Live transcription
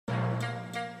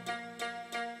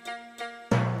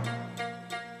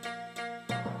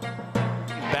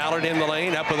Ballard in the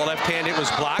lane, up with the left hand. It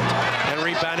was blocked and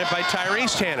rebounded by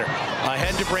Tyrese Tanner.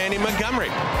 Ahead to Brandy Montgomery.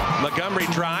 Montgomery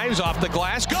drives off the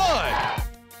glass. Good!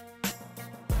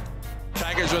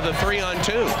 Tigers with a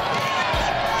 3-on-2.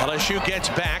 LSU gets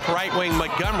back. Right wing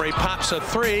Montgomery pops a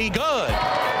three. Good!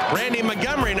 Brandy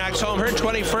Montgomery knocks home her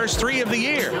 21st three of the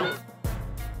year.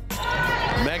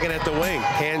 Megan at the wing,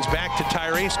 hands back to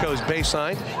Tyrese, goes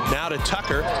baseline. Now to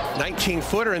Tucker,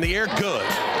 19-footer in the air, good.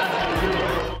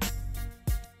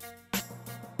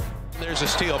 There's a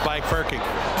steal by Firking.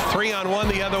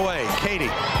 3-on-1 the other way. Katie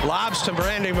lobs to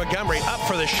Brandy Montgomery, up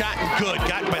for the shot, good.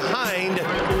 Got behind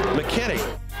McKinney.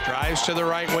 Drives to the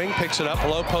right wing, picks it up.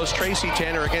 Low post, Tracy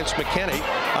Tanner against McKinney.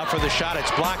 Up for the shot,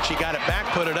 it's blocked. She got it back,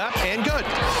 put it up, and good.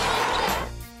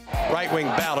 Right wing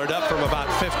Ballard up from about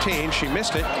 15. She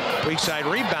missed it. Weak side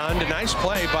rebound. A nice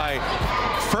play by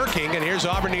Firking. And here's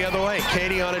Auburn the other way.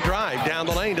 Katie on a drive down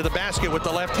the lane to the basket with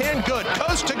the left hand. Good.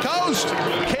 Coast to coast.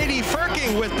 Katie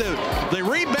Firking with the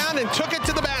rebound and took it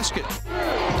to the basket.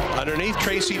 Underneath,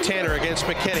 Tracy Tanner against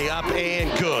McKinney. Up and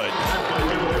good.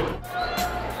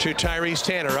 To Tyrese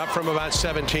Tanner, up from about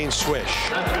 17, swish.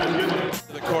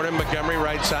 To the corner, Montgomery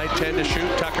right side, 10 to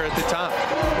shoot. Tucker at the top.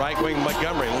 Right wing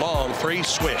Montgomery, long three,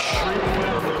 swish.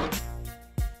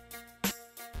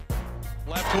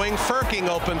 Left wing Firking,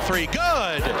 open three,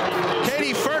 good.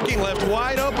 Katie Firking left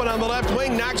wide open on the left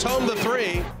wing, knocks home the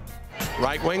three.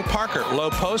 Right wing Parker,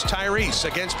 low post,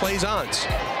 Tyrese against Plaisance.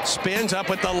 Spins up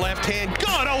with the left hand,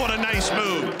 good, oh what a nice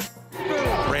move.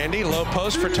 Brandy, low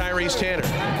post for Tyrese Tanner.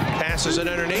 Passes it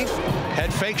underneath.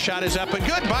 Head fake shot is up and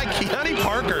good by Keontae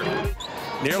Parker.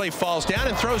 Nearly falls down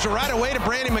and throws it right away to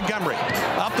Brandy Montgomery.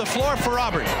 Up the floor for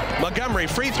Auburn. Montgomery,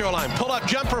 free throw line. Pull up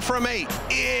jumper from 8.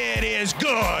 It is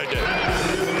good.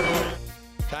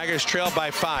 Tigers trail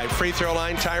by 5. Free throw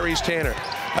line, Tyrese Tanner.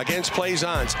 Against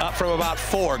Plaisance. Up from about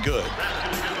 4. Good.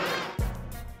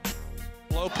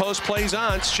 Low post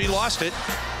Plaisance. She lost it.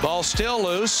 Ball still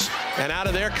loose. And out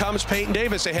of there comes Peyton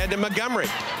Davis ahead to Montgomery.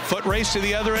 Foot race to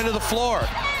the other end of the floor.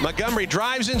 Montgomery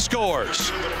drives and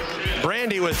scores.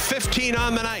 Brandy with 15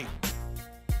 on the night.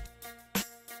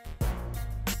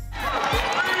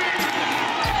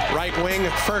 Right wing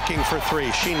Firking for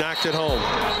 3. She knocked it home.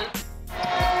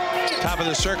 Top of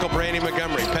the circle, Brandy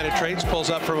Montgomery penetrates, pulls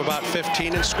up from about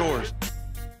 15 and scores.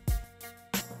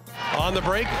 On the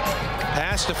break,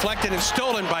 pass deflected and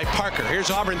stolen by Parker. Here's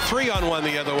Auburn 3-on-1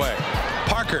 the other way.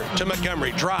 Parker to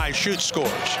Montgomery, drives, shoots, scores.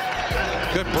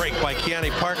 Good break by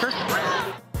Keontae Parker.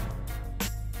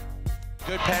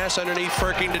 Good pass underneath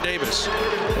Firking to Davis,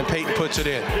 and Peyton puts it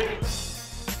in.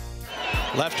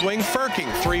 Left wing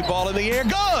Firking, 3 ball in the air,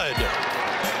 good!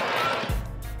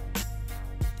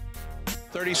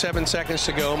 37 seconds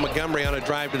to go. Montgomery on a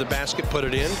drive to the basket, put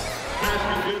it in.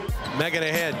 Megan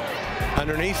ahead.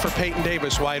 Underneath for Peyton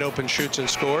Davis, wide open, shoots and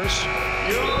scores.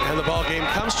 And the ball game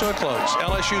comes to a close.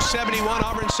 LSU 71,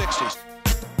 Auburn 60.